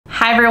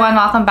Hi everyone,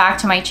 welcome back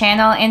to my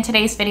channel. In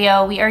today's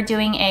video, we are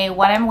doing a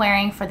what I'm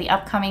wearing for the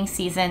upcoming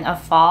season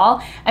of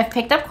fall. I've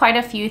picked up quite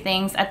a few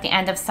things at the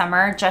end of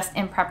summer just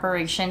in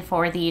preparation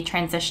for the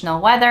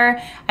transitional weather.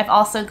 I've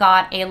also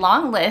got a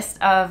long list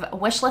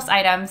of wish list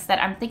items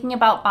that I'm thinking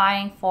about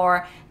buying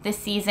for this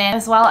season,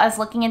 as well as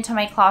looking into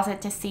my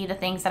closet to see the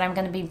things that I'm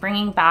going to be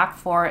bringing back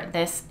for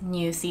this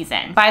new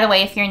season. By the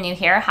way, if you're new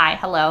here, hi,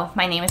 hello,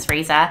 my name is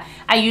Raisa.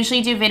 I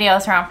usually do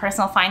videos around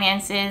personal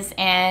finances,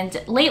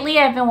 and lately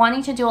I've been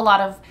wanting to do a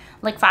lot of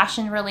like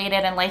fashion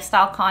related and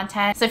lifestyle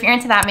content. So if you're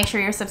into that, make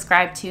sure you're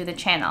subscribed to the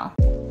channel.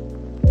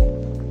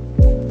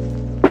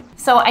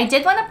 So I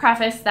did want to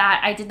preface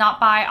that I did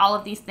not buy all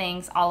of these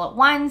things all at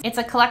once. It's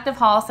a collective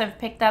haul, so I've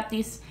picked up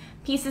these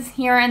pieces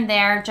here and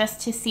there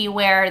just to see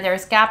where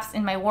there's gaps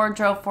in my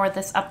wardrobe for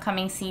this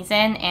upcoming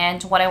season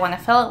and what I want to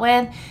fill it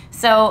with.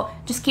 So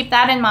just keep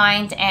that in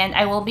mind, and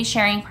I will be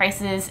sharing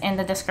prices in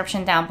the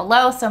description down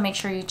below, so make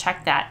sure you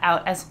check that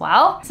out as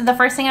well. So the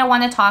first thing I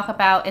want to talk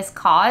about is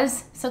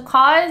COS. So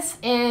COS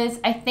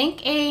is, I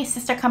think, a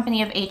sister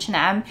company of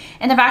H&M,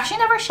 and I've actually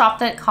never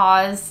shopped at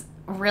COS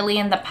really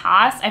in the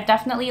past. I've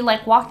definitely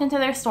like walked into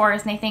their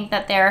stores, and I think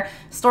that their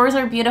stores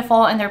are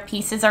beautiful and their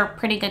pieces are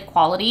pretty good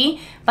quality,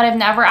 but I've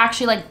never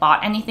actually like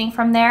bought anything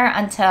from there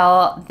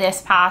until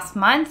this past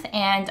month,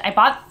 and I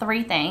bought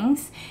 3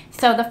 things.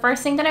 So the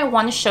first thing that I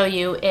want to show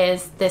you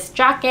is this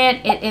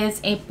jacket. It is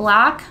a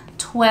black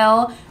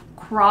twill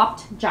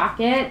cropped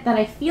jacket that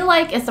I feel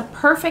like is a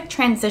perfect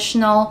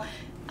transitional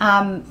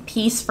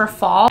piece for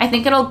fall. I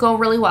think it'll go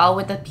really well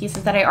with the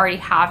pieces that I already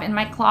have in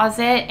my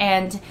closet,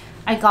 and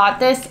I got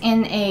this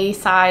in a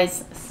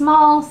size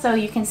small, so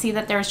you can see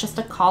that there's just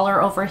a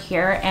collar over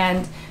here,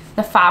 and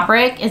the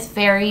fabric is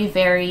very,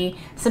 very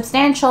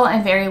substantial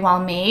and very well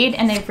made,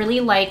 and I really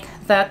like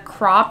the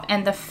crop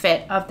and the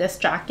fit of this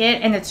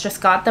jacket, and it's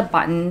just got the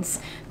buttons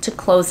to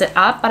close it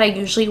up, but I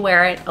usually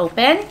wear it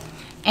open.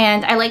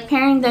 And I like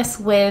pairing this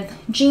with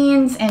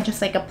jeans and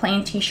just like a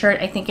plain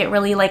t-shirt. I think it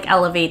really like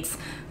elevates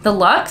the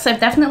look. So I've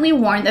definitely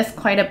worn this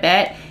quite a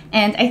bit,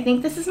 and I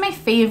think this is my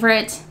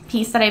favorite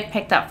piece that I've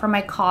picked up for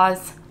my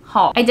COS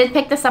haul. I did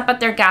pick this up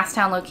at their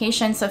Gastown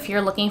location, so if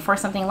you're looking for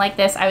something like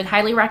this, I would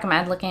highly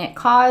recommend looking at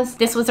COS.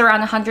 This was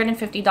around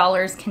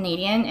 $150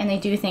 Canadian, and I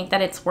do think that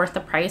it's worth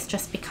the price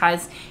just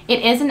because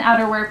it is an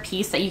outerwear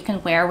piece that you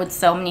can wear with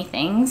so many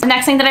things. The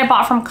next thing that I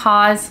bought from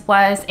COS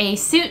was a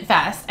suit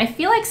vest. I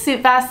feel like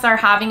suit vests are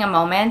having a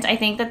moment. I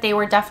think that they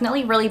were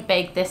definitely really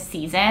big this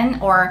season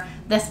or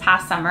this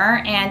past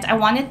summer, and I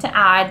wanted to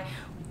add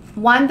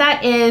one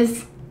that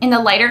is in a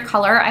lighter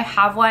color. I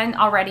have one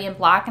already in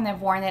black, and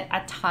I've worn it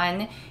a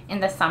ton in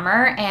the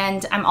summer,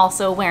 and I'm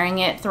also wearing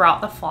it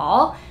throughout the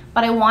fall,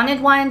 but I wanted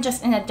one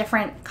just in a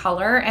different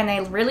color, and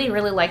I really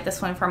like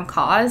this one from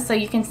COS. So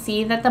you can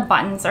see that the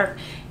buttons are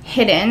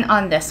hidden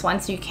on this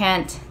one, so you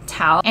can't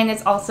tell, and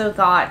it's also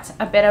got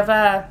a bit of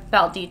a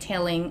belt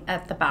detailing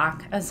at the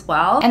back as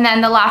well. And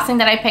then the last thing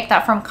that I picked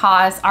up from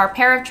COS are a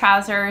pair of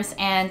trousers,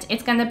 and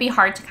it's going to be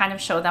hard to kind of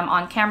show them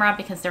on camera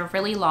because they're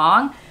really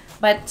long,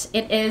 but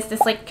it is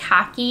this like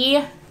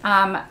khaki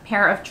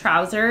pair of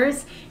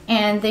trousers,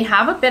 and they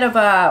have a bit of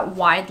a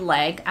wide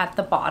leg at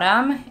the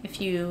bottom,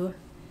 if you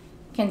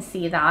can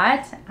see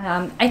that.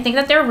 I think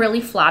that they're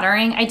really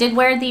flattering. I did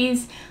wear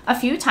these a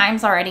few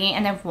times already,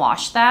 and I've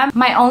washed them.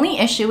 My only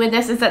issue with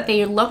this is that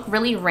they look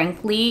really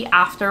wrinkly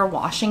after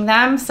washing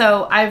them.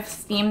 So I've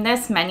steamed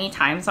this many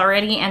times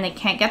already, and I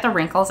can't get the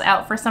wrinkles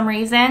out for some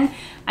reason.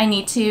 I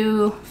need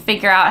to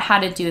figure out how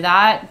to do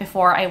that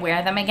before I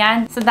wear them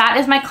again. So that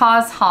is my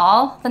COS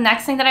haul. The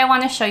next thing that I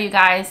want to show you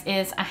guys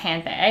is a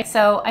handbag.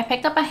 So I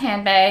picked up a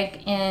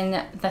handbag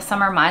in the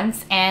summer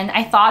months, and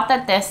I thought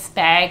that this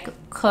bag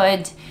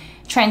could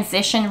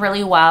transition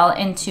really well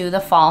into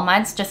the fall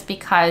months just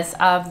because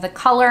of the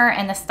color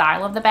and the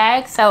style of the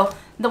bag. So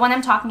the one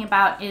I'm talking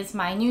about is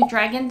my new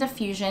Dragon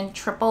Diffusion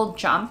Triple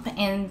Jump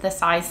in the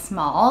size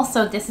small.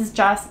 So this is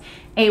just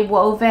a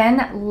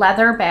woven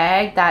leather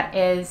bag that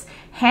is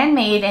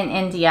handmade in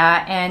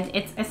India, and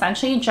it's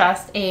essentially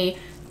just a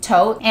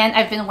tote, and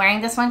I've been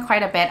wearing this one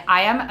quite a bit.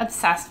 I am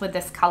obsessed with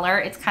this color.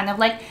 It's kind of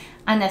like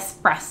an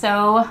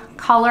espresso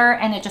color,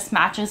 and it just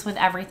matches with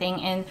everything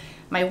in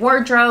my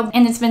wardrobe,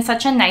 and it's been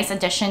such a nice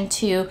addition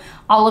to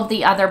all of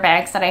the other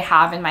bags that I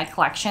have in my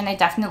collection. I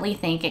definitely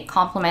think it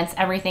complements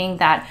everything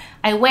that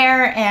I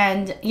wear,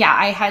 and yeah,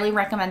 I highly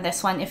recommend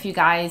this one if you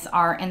guys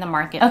are in the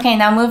market. Okay,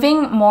 now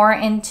moving more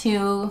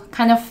into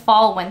kind of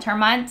fall winter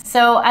months.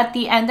 So at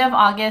the end of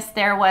August,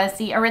 there was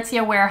the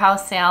Aritzia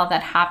warehouse sale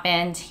that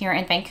happened here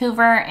in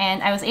Vancouver,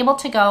 and I was able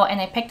to go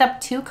and I picked up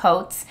 2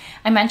 coats.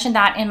 I mentioned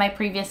that in my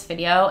previous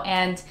video,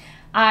 and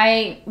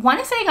I want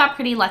to say I got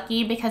pretty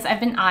lucky because I've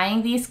been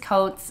eyeing these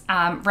coats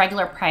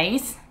regular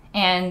price,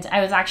 and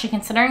I was actually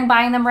considering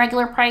buying them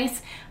regular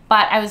price,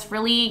 but I was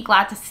really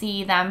glad to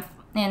see them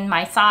in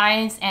my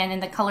size and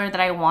in the color that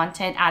I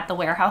wanted at the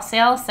warehouse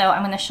sale. So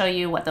I'm going to show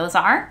you what those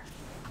are.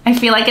 I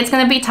feel like it's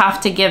going to be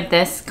tough to give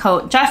this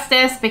coat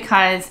justice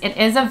because it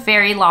is a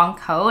very long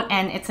coat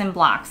and it's in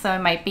black, so it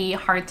might be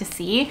hard to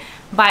see.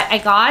 But I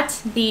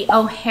got the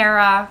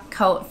O'Hara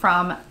coat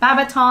from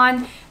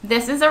Babaton.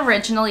 This is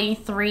originally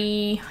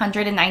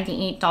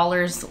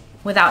 $398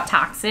 without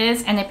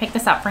taxes, and I picked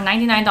this up for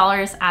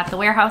 $99 at the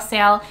warehouse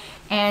sale.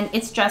 And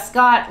it's just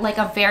got like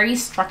a very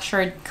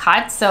structured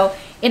cut. So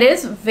it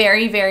is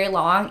very, very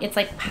long. It's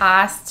like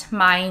past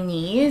my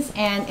knees,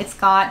 and it's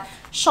got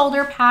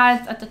shoulder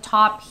pads at the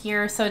top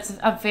here. So it's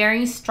a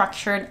very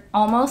structured,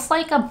 almost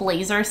like a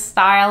blazer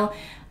style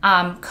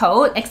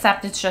coat,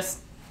 except it's just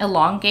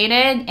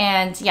elongated.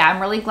 And yeah,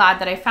 I'm really glad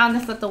that I found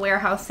this at the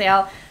warehouse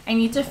sale. I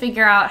need to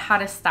figure out how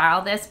to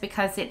style this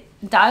because it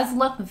does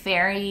look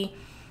very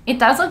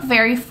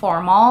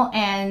formal,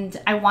 and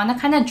I want to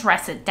kind of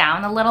dress it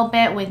down a little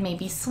bit with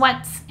maybe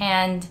sweats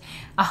and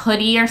a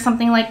hoodie or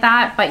something like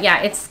that. But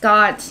yeah, it's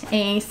got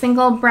a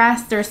single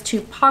breast, there's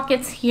 2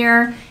 pockets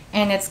here,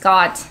 and it's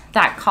got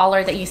that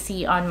collar that you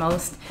see on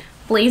most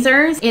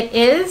blazers. It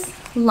is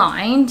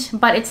lined,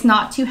 but it's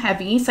not too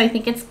heavy, so I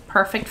think it's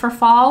perfect for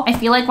fall. I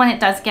feel like when it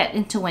does get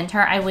into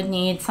winter, I would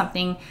need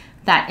something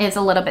that is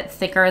a little bit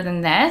thicker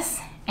than this.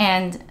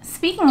 And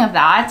speaking of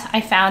that,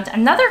 I found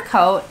another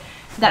coat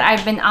that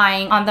I've been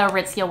eyeing on the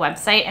Aritzia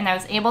website, and I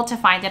was able to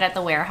find it at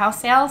the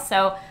warehouse sale.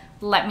 So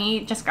let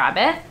me just grab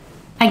it.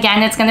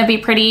 Again, it's gonna be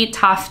pretty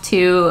tough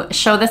to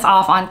show this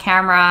off on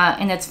camera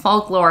in its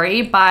full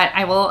glory, but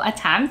I will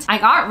attempt. I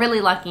got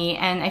really lucky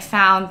and I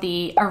found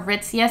the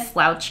Aritzia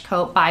slouch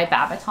coat by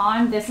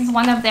Babaton. This is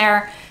one of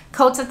their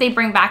coats that they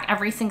bring back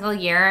every single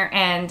year.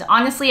 And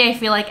honestly, I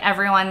feel like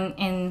everyone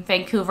in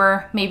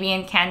Vancouver, maybe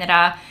in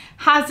Canada,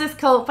 has this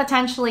coat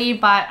potentially,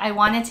 but I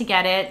wanted to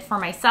get it for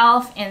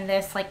myself in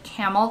this like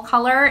camel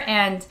color.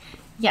 And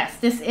yes,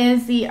 this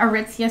is the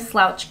Aritzia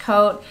slouch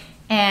coat,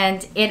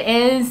 and it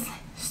is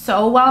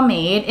so well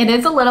made. It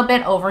is a little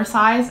bit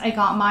oversized. I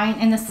got mine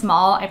in the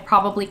small. I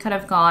probably could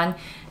have gone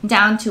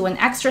down to an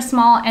extra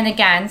small. And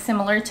again,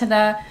 similar to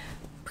the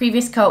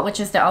previous coat, which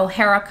is the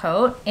O'Hara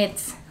coat,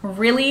 it's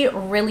really,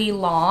 really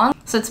long.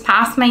 So it's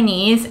past my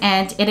knees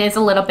and it is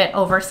a little bit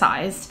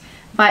oversized,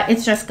 but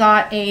it's just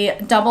got a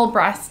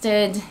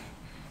double-breasted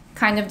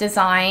kind of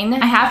design.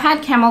 I have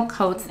had camel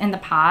coats in the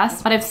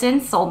past, but I've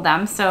since sold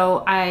them.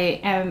 So I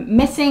am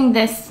missing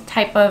this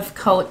type of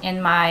coat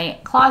in my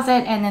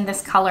closet and in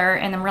this color.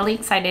 And I'm really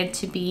excited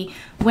to be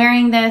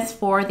wearing this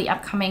for the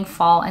upcoming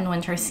fall and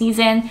winter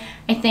season.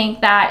 I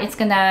think that it's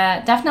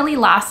gonna definitely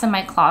last in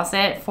my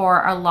closet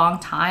for a long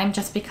time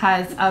just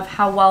because of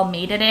how well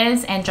made it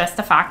is and just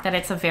the fact that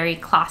it's a very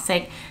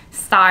classic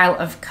style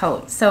of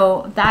coat.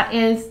 So that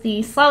is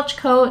the slouch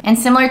coat, and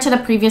similar to the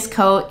previous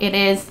coat, it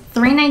is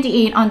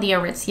 $398 on the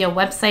Aritzia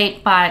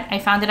website, but I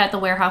found it at the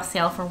warehouse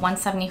sale for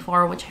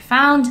 $174, which I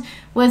found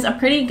was a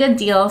pretty good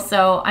deal.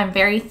 So I'm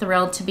very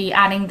thrilled to be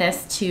adding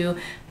this to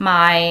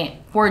my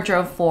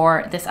wardrobe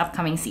for this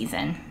upcoming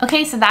season.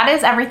 Okay, so that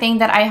is everything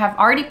that I have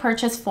already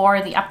purchased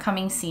for the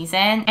upcoming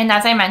season. And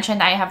as I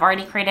mentioned, I have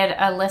already created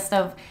a list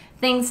of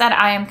things that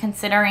I am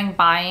considering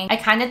buying. I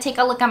kind of take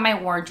a look at my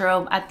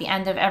wardrobe at the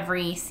end of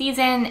every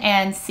season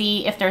and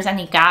see if there's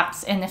any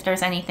gaps and if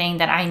there's anything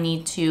that I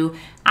need to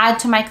add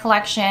to my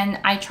collection.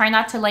 I try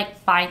not to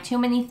like buy too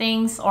many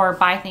things or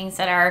buy things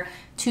that are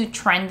too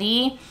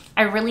trendy.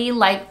 I really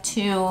like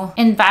to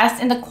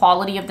invest in the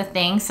quality of the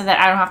thing so that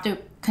I don't have to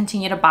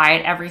continue to buy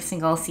it every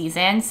single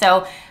season.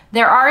 So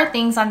there are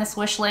things on this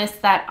wish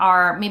list that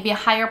are maybe a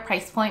higher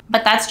price point,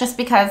 but that's just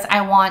because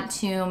I want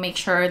to make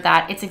sure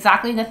that it's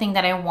exactly the thing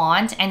that I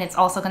want and it's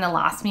also going to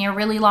last me a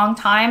really long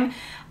time.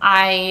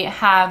 I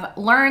have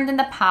learned in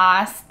the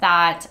past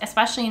that,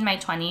 especially in my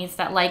 20s,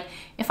 that like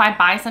if I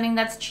buy something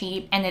that's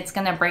cheap and it's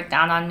going to break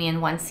down on me in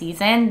one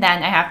season,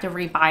 then I have to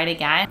rebuy it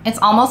again. It's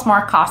almost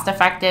more cost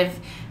effective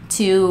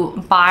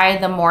to buy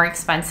the more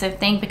expensive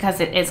thing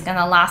because it is going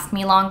to last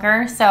me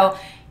longer. So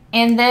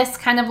in this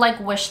kind of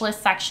like wish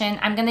list section,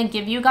 I'm going to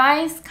give you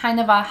guys kind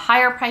of a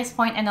higher price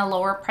point and a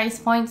lower price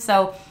point.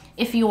 So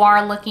if you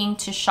are looking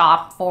to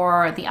shop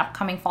for the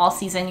upcoming fall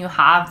season, you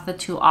have the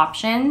two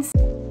options.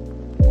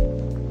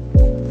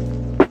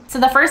 So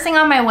the first thing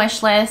on my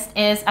wish list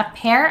is a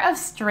pair of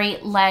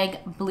straight leg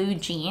blue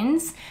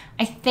jeans.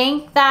 I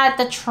think that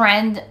the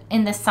trend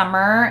in the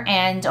summer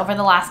and over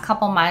the last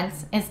couple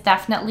months is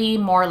definitely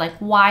more like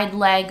wide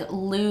leg,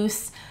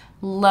 loose,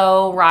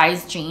 low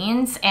rise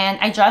jeans. And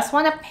I just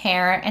want a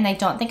pair, and I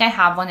don't think I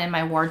have one in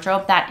my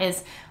wardrobe, that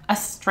is a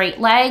straight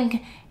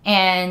leg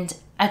and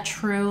a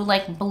true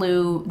like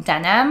blue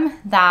denim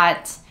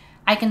that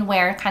I can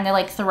wear kind of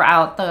like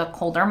throughout the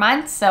colder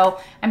months. So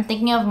I'm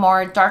thinking of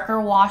more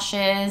darker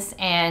washes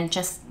and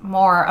just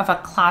more of a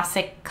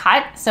classic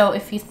cut. So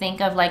if you think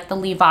of like the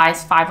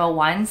Levi's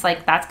 501s,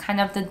 like that's kind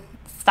of the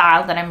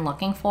style that I'm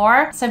looking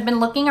for. So I've been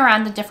looking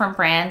around the different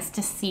brands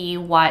to see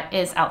what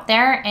is out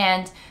there.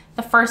 And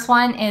the first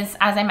one is,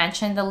 as I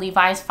mentioned, the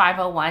Levi's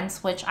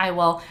 501s, which I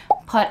will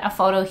put a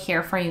photo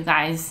here for you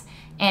guys.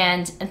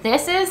 And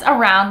this is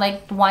around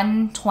like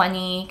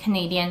 120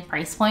 Canadian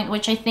price point,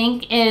 which I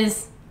think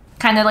is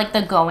kind of like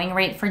the going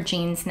rate for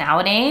jeans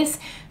nowadays.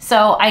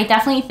 So I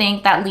definitely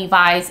think that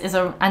Levi's is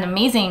an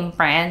amazing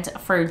brand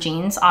for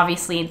jeans.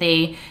 Obviously,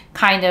 they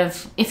kind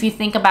of, if you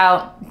think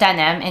about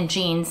denim and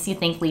jeans, you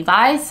think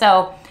Levi's.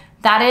 So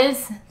that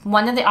is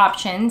one of the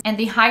options. And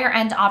the higher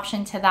end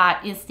option to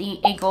that is the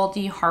A.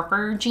 Goldie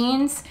Harper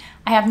jeans.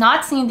 I have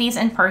not seen these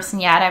in person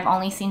yet. I've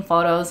only seen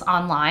photos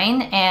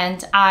online,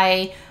 and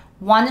I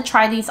want to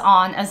try these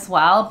on as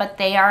well, but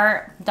they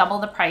are double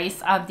the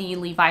price of the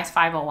Levi's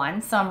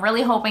 501. So I'm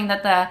really hoping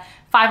that the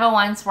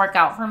 501s work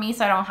out for me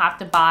so I don't have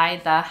to buy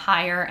the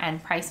higher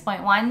end price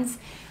point ones.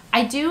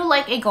 I do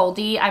like A.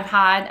 Goldie. I've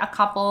had a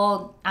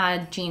couple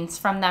jeans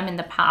from them in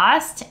the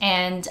past,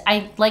 and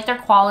I like their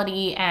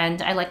quality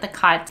and I like the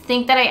cut. I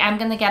think that I am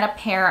going to get a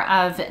pair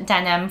of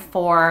denim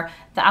for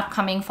the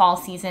upcoming fall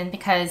season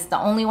because the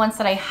only ones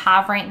that I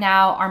have right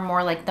now are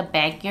more like the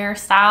baggier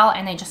style,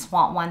 and I just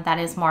want one that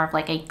is more of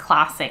like a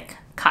classic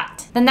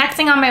cut. The next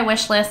thing on my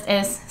wish list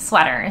is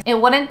sweaters. It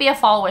wouldn't be a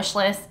fall wish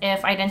list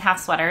if I didn't have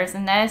sweaters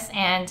in this,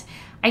 and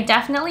I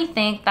definitely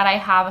think that I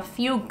have a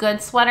few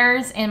good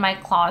sweaters in my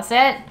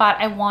closet, but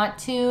I want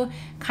to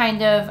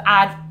kind of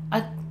add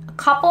a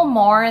couple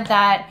more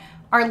that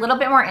are a little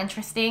bit more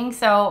interesting.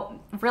 So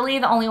really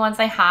the only ones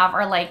I have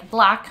are like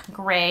black,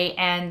 gray,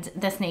 and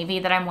this navy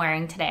that I'm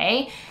wearing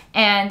today.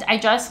 And I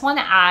just want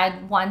to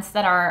add ones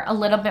that are a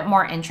little bit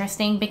more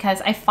interesting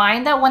because I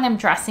find that when I'm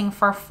dressing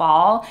for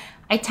fall,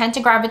 I tend to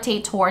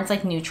gravitate towards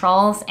like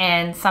neutrals,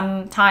 and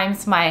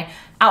sometimes my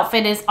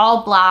outfit is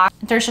all black.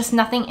 There's just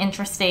nothing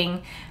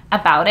interesting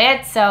about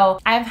it. So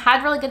I've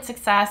had really good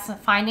success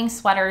finding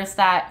sweaters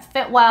that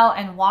fit well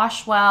and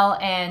wash well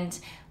and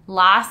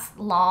last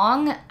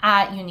long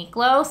at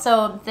Uniqlo.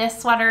 So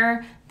this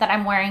sweater that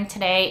I'm wearing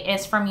today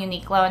is from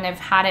Uniqlo, and I've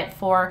had it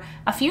for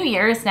a few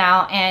years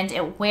now, and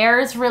it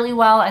wears really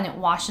well and it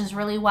washes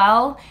really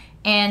well.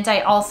 And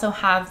I also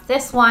have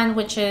this one,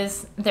 which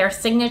is their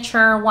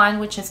signature one,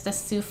 which is the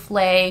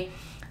souffle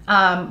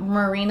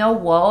merino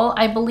wool,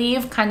 I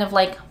believe, kind of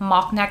like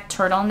mock neck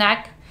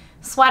turtleneck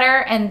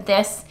sweater. And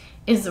this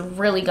is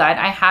really good.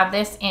 I have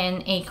this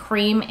in a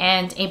cream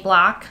and a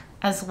black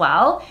as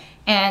well,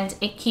 and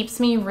it keeps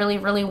me really,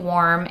 really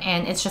warm,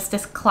 and it's just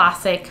this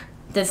classic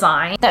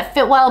design that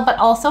fit well but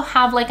also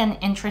have like an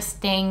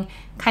interesting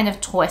kind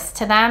of twist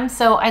to them.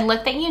 So I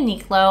looked at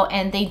Uniqlo,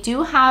 and they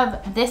do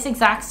have this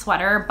exact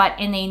sweater but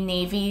in a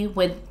navy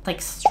with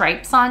like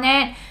stripes on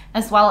it,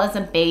 as well as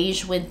a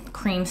beige with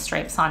cream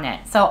stripes on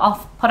it. So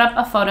I'll put up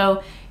a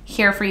photo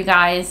here for you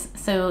guys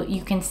so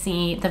you can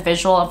see the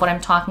visual of what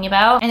I'm talking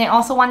about. And I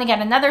also want to get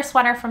another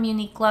sweater from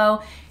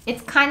Uniqlo.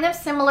 It's kind of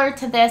similar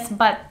to this,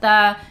 but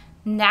the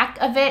neck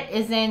of it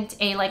isn't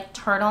a like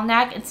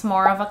turtleneck. It's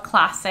more of a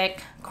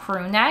classic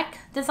crew neck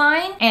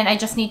design, and I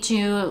just need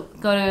to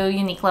go to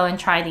Uniqlo and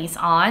try these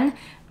on.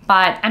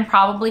 But I'm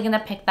probably gonna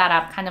pick that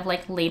up kind of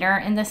like later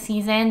in the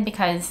season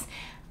because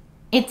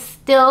it's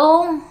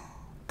still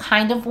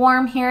kind of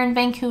warm here in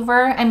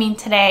Vancouver. I mean,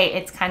 today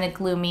it's kind of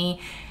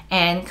gloomy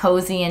and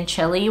cozy and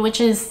chilly,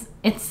 which is,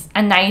 it's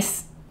a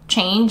nice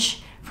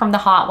change from the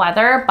hot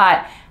weather,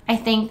 but I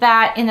think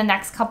that in the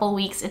next couple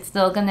weeks, it's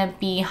still gonna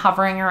be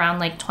hovering around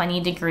like 20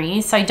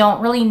 degrees. So I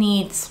don't really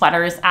need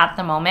sweaters at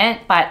the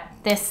moment, but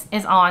this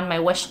is on my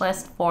wish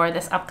list for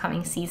this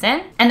upcoming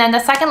season. And then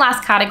the second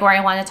last category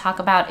I want to talk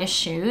about is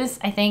shoes.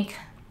 I think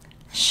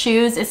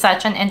shoes is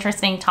such an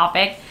interesting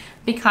topic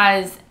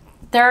because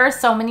there are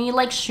so many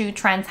like shoe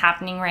trends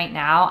happening right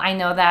now. I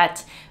know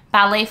that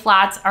ballet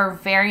flats are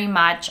very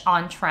much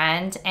on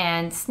trend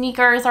and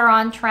sneakers are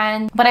on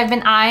trend, but I've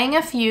been eyeing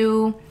a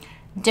few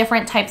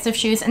different types of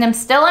shoes, and I'm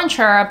still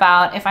unsure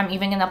about if I'm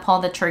even gonna pull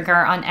the trigger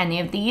on any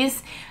of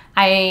these.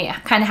 I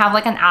kind of have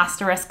like an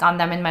asterisk on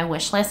them in my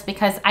wish list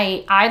because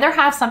I either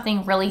have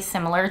something really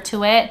similar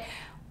to it,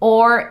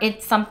 or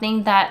it's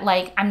something that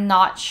like I'm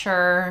not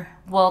sure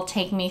will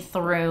take me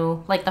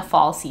through like the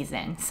fall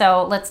season.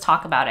 So let's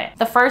talk about it.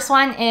 The first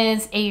one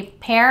is a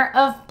pair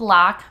of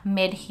black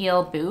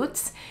mid-heel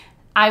boots.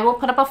 I will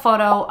put up a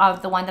photo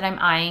of the one that I'm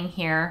eyeing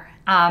here.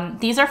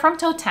 These are from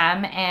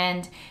Totem,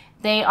 and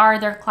they are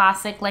their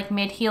classic like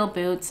mid-heel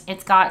boots.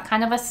 It's got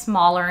kind of a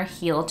smaller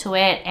heel to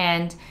it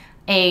and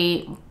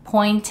a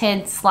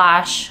pointed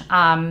slash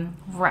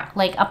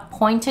like a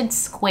pointed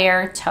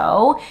square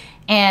toe.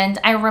 And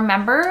I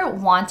remember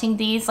wanting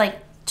these like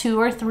 2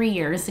 or 3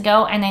 years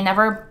ago, and I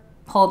never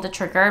pulled the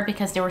trigger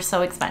because they were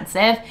so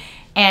expensive,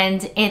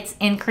 and it's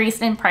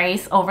increased in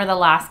price over the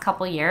last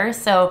couple years.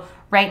 So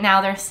right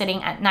now they're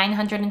sitting at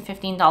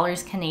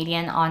 $915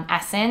 Canadian on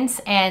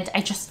Essence, and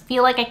I just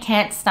feel like I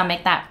can't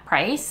stomach that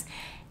price.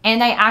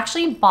 And I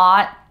actually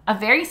bought a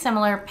very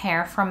similar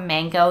pair from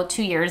Mango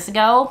 2 years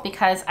ago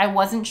because I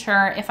wasn't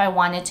sure if I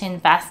wanted to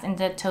invest in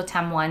the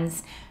Totem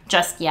ones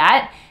just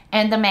yet.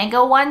 And the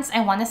Mango ones,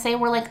 I want to say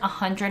were like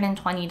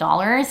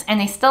 $120,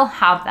 and I still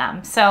have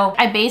them. So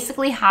I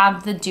basically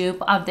have the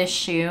dupe of this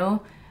shoe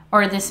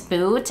or this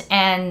boot,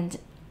 and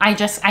I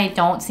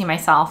don't see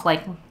myself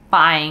like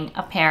buying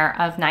a pair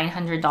of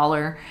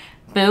 $900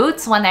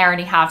 boots when I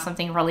already have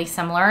something really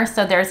similar.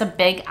 So there's a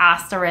big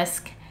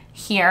asterisk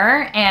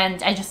here,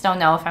 and I just don't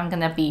know if I'm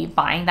gonna be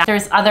buying that.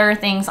 There's other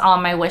things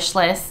on my wish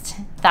list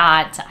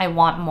that I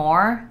want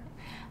more.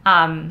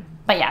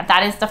 But yeah,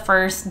 that is the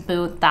first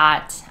boot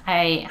that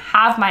I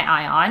have my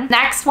eye on.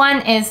 Next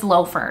one is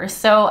loafers.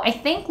 So I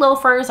think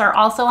loafers are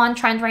also on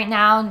trend right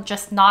now,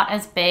 just not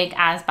as big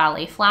as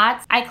ballet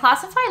flats. I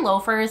classify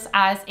loafers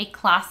as a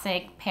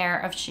classic pair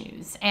of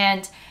shoes.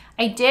 And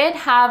I did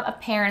have a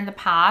pair in the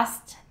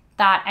past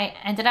that I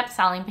ended up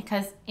selling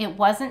because it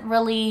wasn't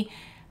really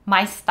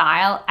my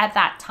style at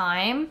that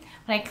time.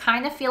 But I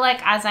kind of feel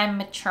like as I'm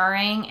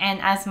maturing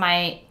and as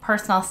my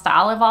personal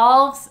style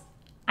evolves,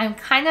 I'm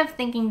kind of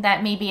thinking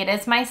that maybe it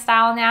is my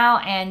style now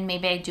and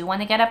maybe I do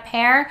want to get a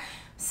pair.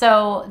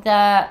 So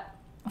the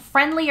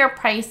friendlier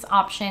price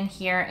option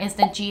here is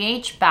the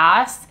GH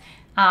Bass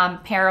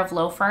pair of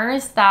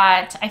loafers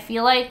that I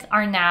feel like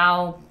are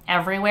now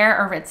everywhere.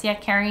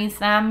 Aritzia carries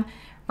them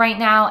right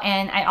now,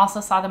 and I also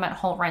saw them at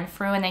Holt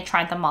Renfrew and I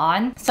tried them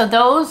on. So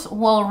those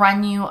will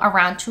run you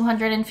around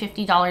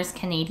 $250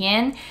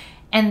 Canadian.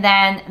 And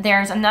then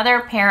there's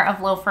another pair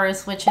of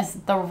loafers, which is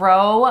the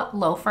Row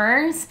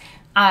loafers.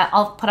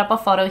 I'll put up a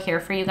photo here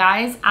for you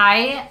guys.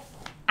 I'm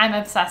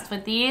obsessed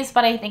with these,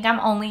 but I think I'm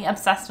only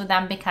obsessed with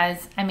them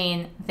because, I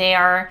mean, they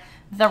are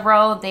the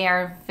Row. They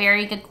are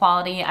very good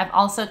quality. I've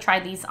also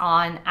tried these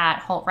on at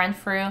Holt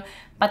Renfrew,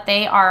 but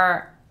they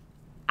are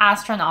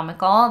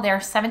astronomical. They're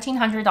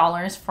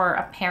 $1,700 for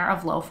a pair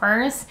of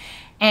loafers,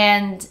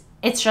 and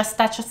that's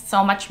just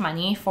so much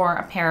money for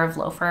a pair of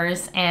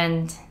loafers.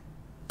 And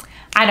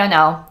I don't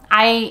know.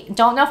 I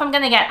don't know if I'm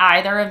gonna get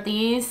either of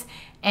these.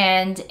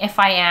 And if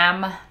I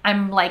am,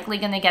 I'm likely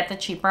going to get the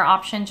cheaper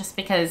option just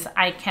because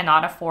I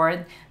cannot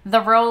afford the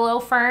Row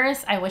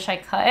loafers. I wish I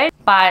could.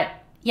 But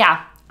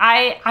yeah,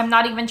 I'm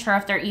not even sure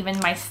if they're even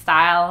my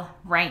style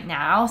right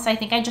now. So I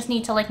think I just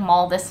need to like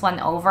mull this one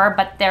over,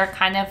 but they're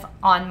kind of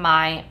on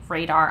my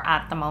radar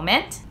at the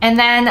moment. And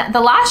then the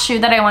last shoe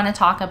that I want to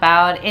talk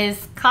about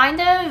is kind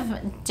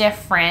of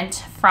different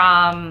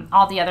from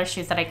all the other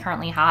shoes that I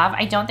currently have.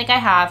 I don't think I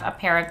have a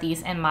pair of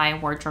these in my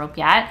wardrobe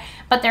yet,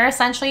 but they're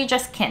essentially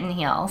just kitten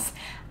heels.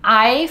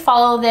 I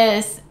follow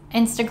this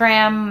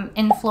Instagram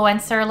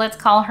influencer, let's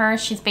call her.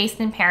 She's based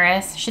in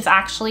Paris. She's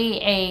actually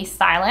a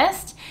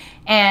stylist.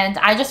 And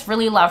I just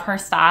really love her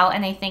style,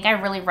 and I think I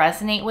really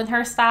resonate with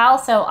her style.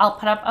 So I'll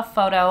put up a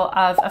photo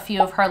of a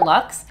few of her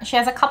looks. She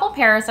has a couple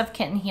pairs of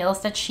kitten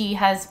heels that she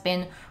has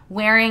been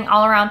wearing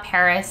all around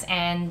Paris,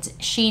 and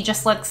she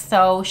just looks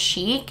so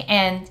chic,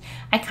 and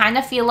I kind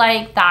of feel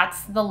like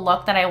that's the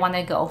look that I want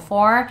to go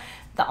for.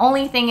 The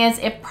only thing is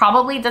it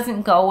probably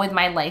doesn't go with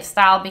my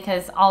lifestyle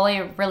because all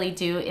I really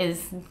do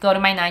is go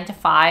to my 9 to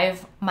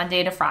 5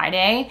 Monday to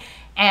Friday,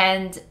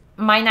 and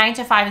my 9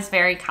 to 5 is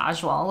very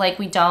casual. Like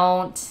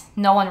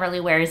no one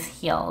really wears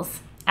heels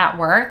at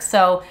work.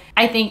 So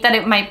I think that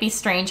it might be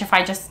strange if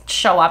I just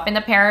show up in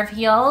a pair of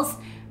heels,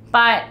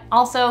 but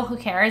also who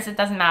cares? It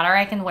doesn't matter.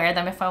 I can wear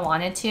them if I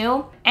wanted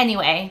to.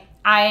 Anyway,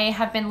 I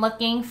have been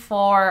looking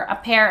for a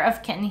pair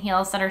of kitten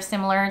heels that are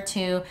similar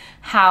to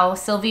how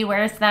Sylvie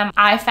wears them.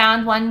 I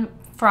found one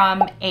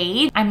from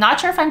Aid. I'm not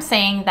sure if I'm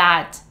saying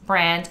that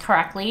brand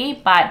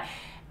correctly, but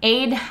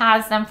Aid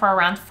has them for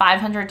around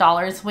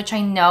 $500, which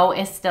I know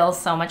is still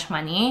so much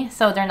money.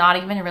 So they're not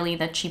even really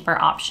the cheaper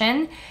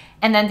option.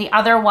 And then the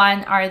other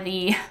one are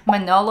the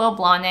Manolo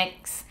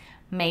Blahnik's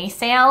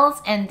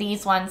Maysails, and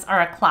these ones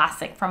are a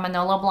classic from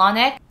Manolo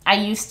Blahnik. I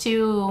used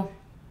to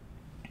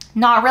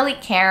not really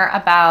care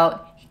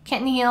about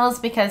kitten heels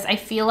because I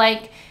feel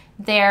like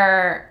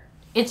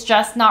it's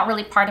just not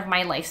really part of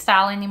my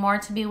lifestyle anymore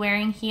to be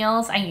wearing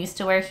heels. I used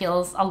to wear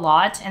heels a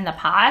lot in the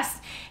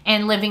past,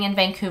 and living in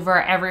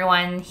Vancouver,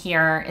 everyone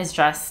here is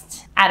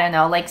just, I don't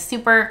know, like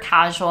super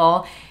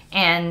casual.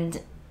 And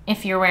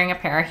if you're wearing a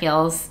pair of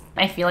heels,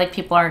 I feel like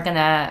people are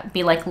gonna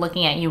be like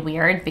looking at you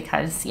weird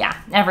because yeah,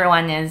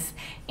 everyone is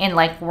in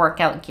like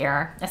workout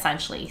gear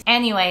essentially.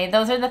 Anyway,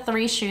 those are the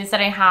 3 shoes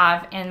that I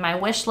have in my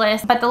wish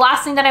list. But the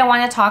last thing that I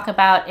want to talk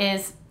about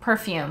is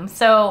perfume.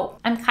 So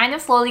I'm kind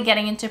of slowly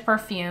getting into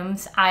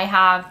perfumes. I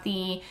have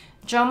the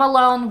Jo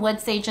Malone Wood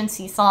Sage and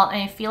Sea Salt,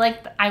 and I feel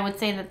like I would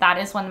say that that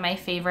is one of my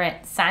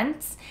favorite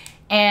scents.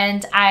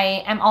 And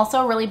I am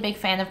also a really big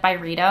fan of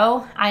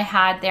Byredo. I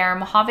had their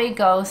Mojave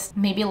Ghost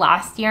maybe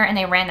last year and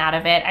I ran out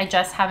of it. I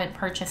just haven't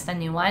purchased a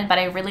new one, but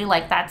I really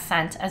like that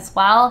scent as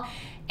well.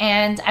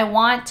 And I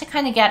want to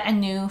kind of get a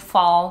new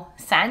fall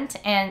scent,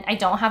 and I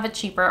don't have a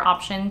cheaper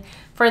option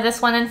for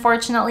this one,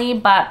 unfortunately,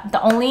 but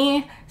the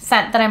only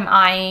scent that I'm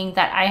eyeing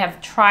that I have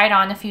tried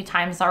on a few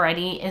times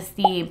already is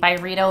the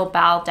Byredo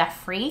Bal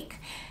d'Afrique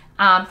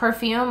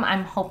perfume.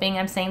 I'm hoping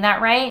I'm saying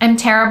that right. I'm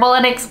terrible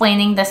at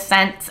explaining the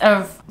scents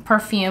of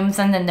perfumes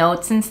and the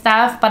notes and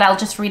stuff, but I'll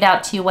just read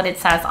out to you what it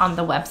says on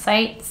the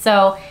website.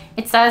 So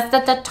it says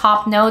that the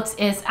top notes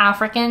is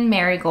African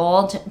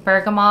marigold,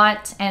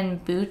 bergamot,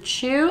 and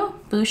bushu.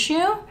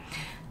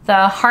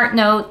 The heart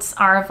notes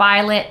are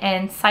violet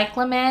and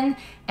cyclamen,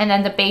 and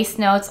then the base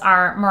notes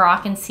are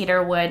Moroccan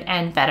cedarwood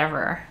and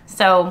vetiver.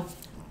 So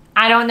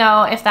I don't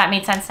know if that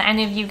made sense to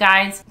any of you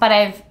guys, but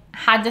I've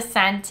had the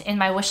scent in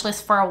my wish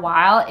list for a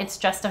while. It's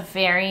just a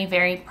very,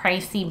 very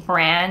pricey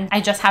brand.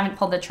 I just haven't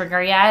pulled the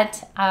trigger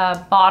yet.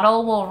 A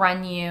bottle will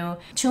run you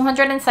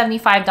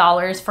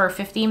 $275 for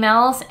 50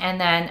 mils,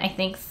 and then I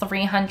think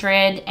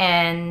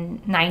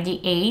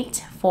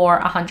 $398 for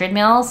 100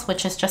 mils,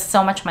 which is just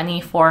so much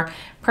money for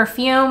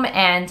perfume.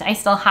 And I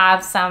still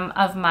have some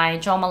of my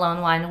Jo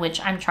Malone one, which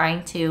I'm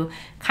trying to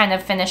kind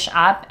of finish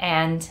up,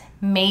 and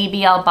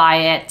maybe I'll buy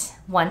it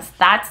once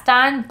that's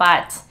done,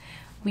 but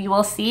we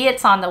will see.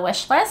 It's on the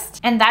wish list.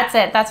 And that's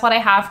it. That's what I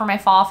have for my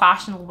fall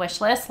fashion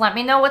wish list. Let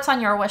me know what's on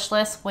your wish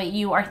list, what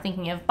you are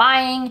thinking of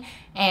buying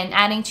and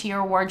adding to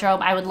your wardrobe.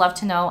 I would love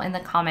to know in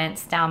the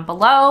comments down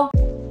below.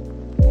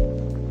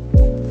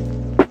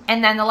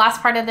 And then the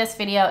last part of this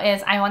video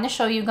is I want to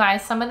show you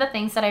guys some of the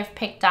things that I've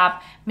picked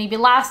up maybe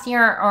last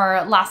year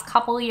or last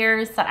couple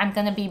years that I'm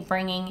going to be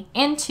bringing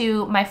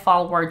into my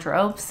fall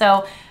wardrobe.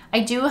 So I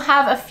do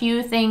have a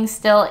few things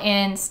still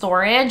in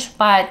storage,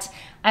 but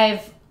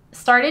I've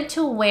started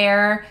to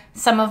wear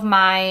some of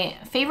my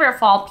favorite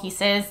fall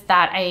pieces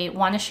that I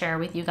want to share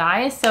with you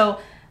guys. So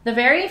the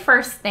very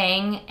first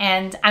thing,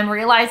 and I'm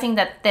realizing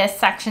that this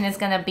section is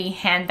going to be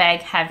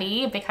handbag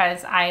heavy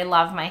because I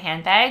love my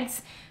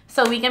handbags,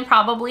 so we can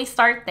probably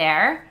start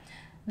there.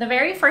 The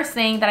very first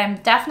thing that I'm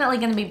definitely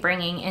going to be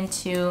bringing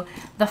into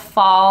the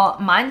fall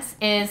months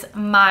is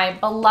my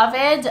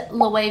beloved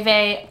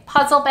Loewe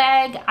puzzle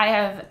bag. I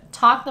have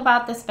talked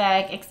about this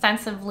bag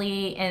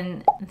extensively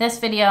in this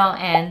video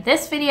and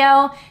this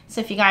video,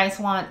 so if you guys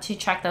want to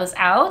check those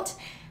out.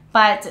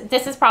 But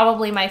this is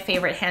probably my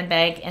favorite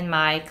handbag in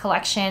my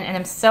collection, and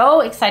I'm so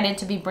excited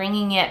to be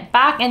bringing it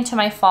back into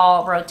my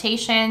fall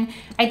rotation.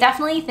 I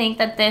definitely think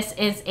that this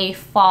is a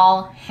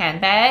fall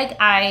handbag.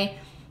 I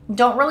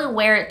don't really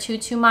wear it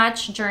too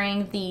much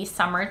during the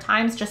summer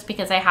times just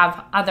because I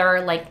have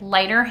other like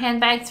lighter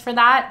handbags for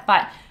that.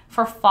 But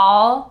for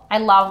fall, I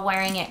love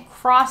wearing it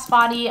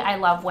crossbody. I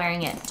love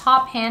wearing it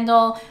top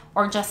handle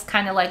or just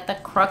kind of like the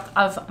crook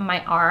of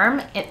my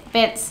arm. It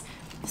fits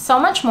so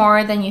much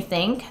more than you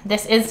think.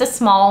 This is the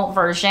small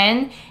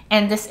version,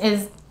 and this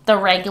is the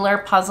regular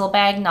puzzle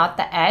bag, not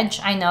the edge.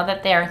 I know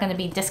that they're going to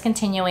be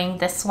discontinuing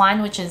this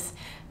one, which is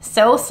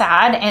so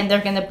sad, and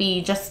they're going to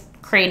be just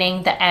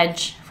creating the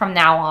edge from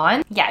now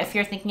on. Yeah, if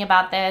you're thinking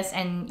about this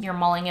and you're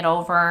mulling it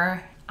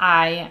over,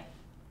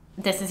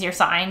 this is your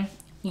sign.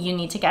 You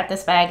need to get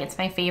this bag. It's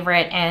my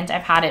favorite, and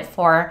I've had it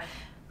for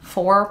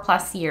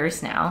 4+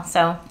 years now.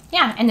 So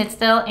yeah, and it's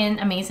still in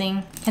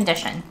amazing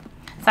condition.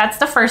 So that's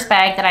the first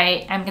bag that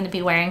I am going to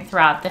be wearing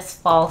throughout this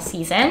fall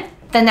season.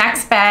 The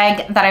next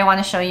bag that I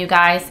want to show you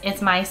guys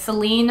is my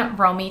Celine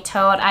Romy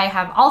tote. I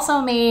have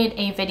also made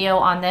a video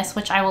on this,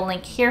 which I will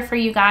link here for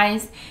you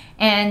guys.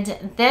 And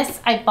this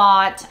I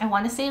bought, I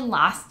want to say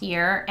last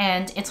year,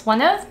 and it's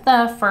one of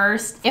the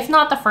first, if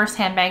not the first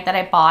handbag that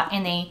I bought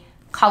in a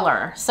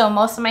color. So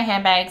most of my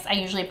handbags I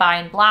usually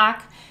buy in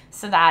black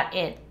so that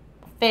it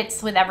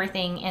fits with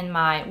everything in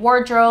my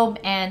wardrobe,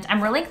 and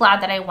I'm really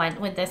glad that I went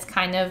with this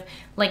kind of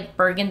like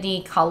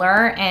burgundy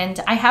color. And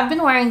I have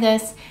been wearing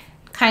this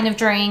kind of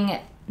during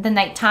the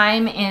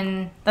nighttime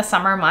in the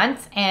summer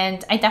months,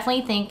 and I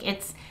definitely think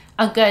it's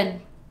a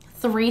good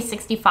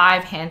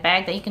 365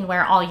 handbag that you can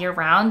wear all year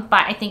round.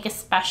 But I think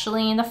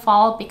especially in the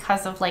fall,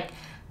 because of like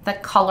the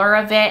color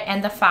of it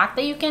and the fact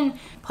that you can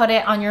put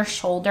it on your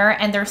shoulder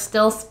and there's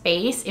still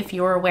space if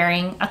you were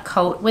wearing a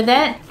coat with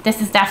it.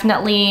 This is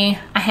definitely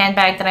a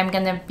handbag that I'm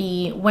gonna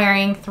be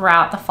wearing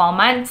throughout the fall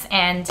months,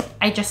 and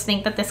I just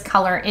think that this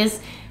color is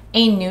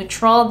a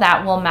neutral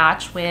that will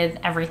match with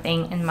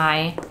everything in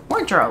my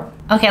wardrobe.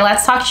 Okay,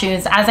 let's talk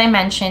shoes. As I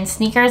mentioned,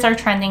 sneakers are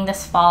trending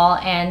this fall,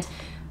 and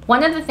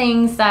one of the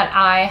things that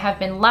I have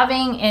been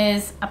loving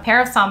is a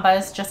pair of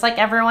Sambas, just like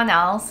everyone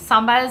else.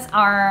 Sambas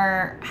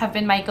have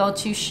been my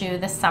go-to shoe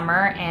this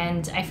summer,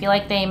 and I feel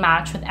like they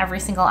match with every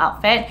single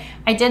outfit.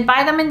 I did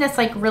buy them in this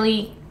like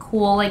really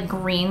cool like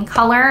green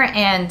color,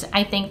 and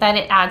I think that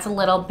it adds a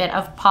little bit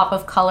of pop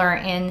of color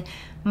in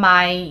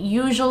my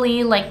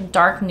usually like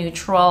dark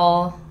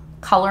neutral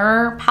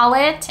color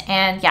palette.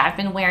 And yeah, I've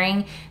been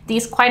wearing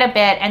these quite a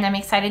bit, and I'm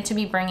excited to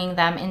be bringing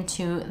them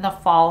into the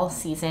fall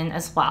season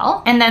as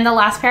well. And then the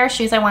last pair of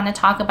shoes I want to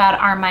talk about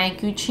are my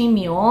Gucci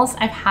Mules.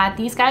 I've had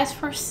these guys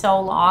for so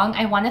long.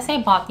 I want to say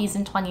I bought these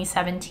in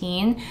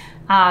 2017,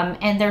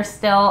 and they're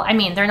still, I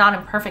mean, they're not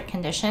in perfect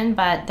condition,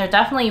 but they're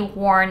definitely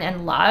worn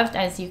and loved,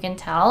 as you can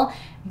tell.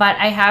 But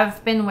I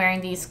have been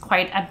wearing these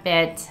quite a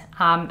bit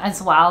as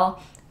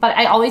well. But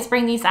I always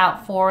bring these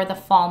out for the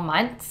fall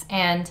months,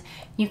 and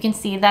you can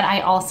see that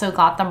I also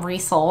got them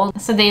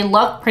resold. So they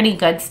look pretty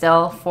good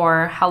still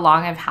for how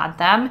long I've had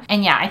them.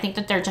 And yeah, I think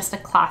that they're just a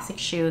classic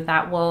shoe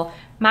that will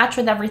match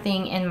with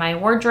everything in my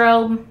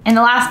wardrobe. And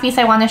the last piece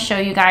I want to show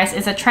you guys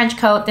is a trench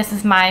coat. This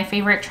is my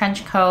favorite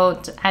trench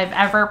coat I've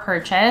ever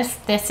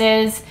purchased. This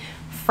is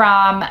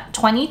from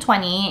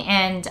 2020,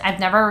 and I've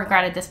never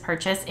regretted this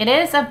purchase. It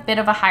is a bit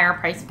of a higher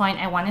price point.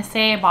 I want to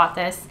say I bought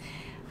this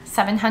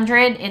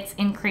 $700. It's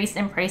increased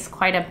in price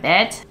quite a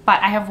bit,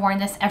 but I have worn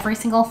this every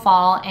single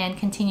fall and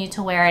continue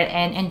to wear it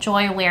and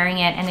enjoy wearing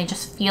it, and I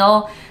just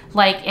feel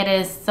Like, it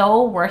is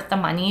so worth the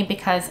money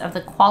because of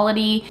the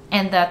quality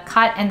and the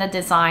cut and the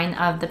design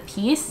of the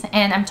piece.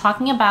 And I'm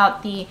talking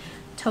about the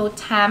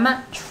Totem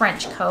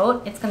trench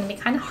coat. It's going to be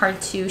kind of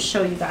hard to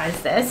show you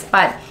guys this,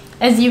 but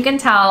as you can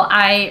tell,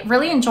 I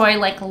really enjoy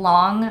like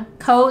long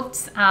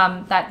coats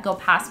that go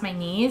past my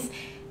knees.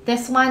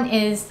 This one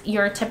is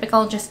your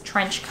typical just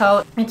trench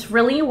coat. It's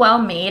really well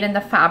made and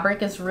the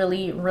fabric is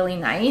really, really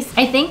nice.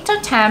 I think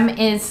Totem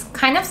is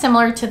kind of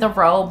similar to the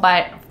Row,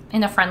 but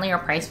in a friendlier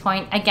price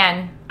point.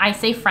 Again, I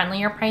say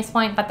friendlier price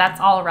point, but that's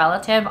all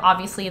relative.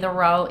 Obviously, the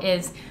Row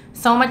is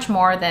so much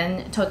more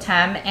than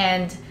Totem,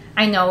 and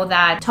I know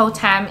that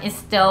Totem is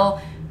still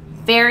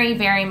very,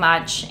 very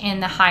much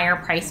in the higher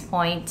price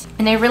point,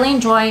 and I really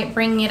enjoy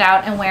bringing it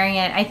out and wearing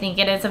it. I think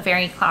it is a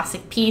very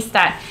classic piece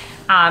that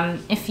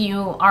if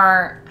you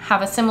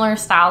have a similar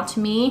style to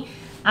me,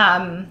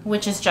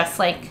 which is just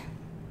like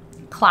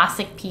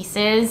classic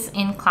pieces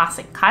in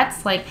classic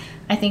cuts, like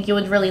I think you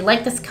would really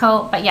like this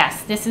coat. But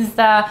yes, this is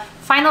the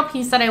final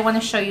piece that I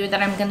want to show you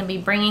that I'm going to be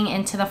bringing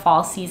into the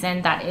fall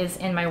season that is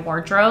in my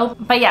wardrobe.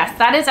 But yes,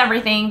 that is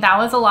everything. That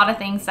was a lot of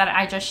things that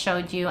I just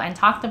showed you and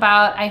talked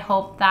about. I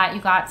hope that you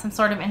got some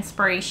sort of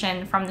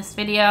inspiration from this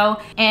video.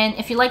 And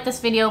if you like this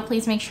video,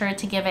 please make sure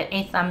to give it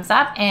a thumbs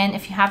up. And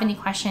if you have any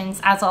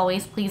questions, as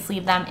always, please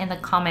leave them in the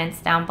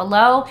comments down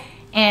below.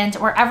 And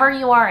wherever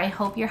you are, I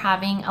hope you're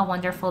having a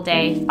wonderful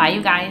day. Bye,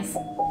 you guys.